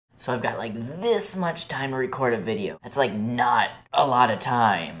So I've got like this much time to record a video. That's like not a lot of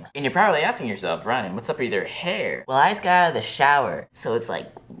time. And you're probably asking yourself, Ryan, what's up with your hair? Well, I just got out of the shower, so it's like,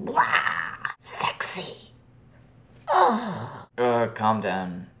 blah, sexy. Calm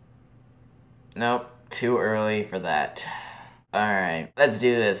down. Nope, too early for that. Alright, let's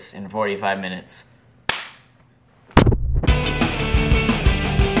do this in 45 minutes.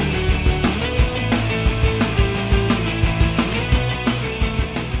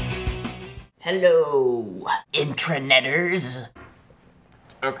 Hello, intranetters.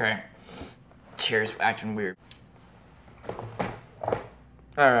 Okay. Cheers, acting weird.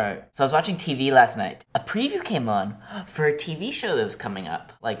 Alright, so I was watching TV last night. A preview came on for a TV show that was coming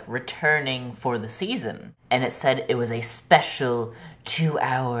up, like returning for the season. And it said it was a special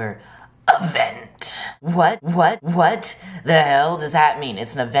 2-hour event. What the hell does that mean?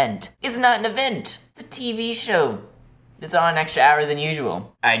 It's an event. It's not an event. It's a TV show. It's on an extra hour than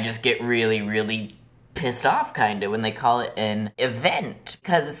usual. I just get really pissed off kinda when they call it an event.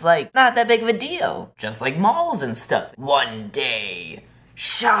 Because it's like, not that big of a deal. Just like malls and stuff. One day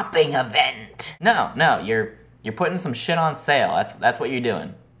shopping event. No, you're putting some shit on sale. That's what you're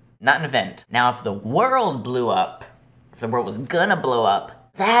doing. Not an event. Now if the world blew up, if the world was gonna blow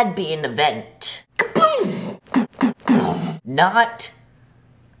up, that'd be an event. Not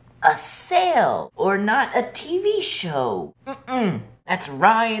a sale, or not a TV show. That's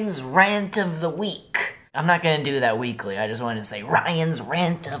Ryan's Rant of the Week. I'm not gonna do that weekly, I just wanted to say Ryan's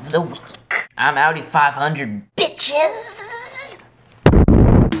Rant of the Week. I'm Audi 500, bitches!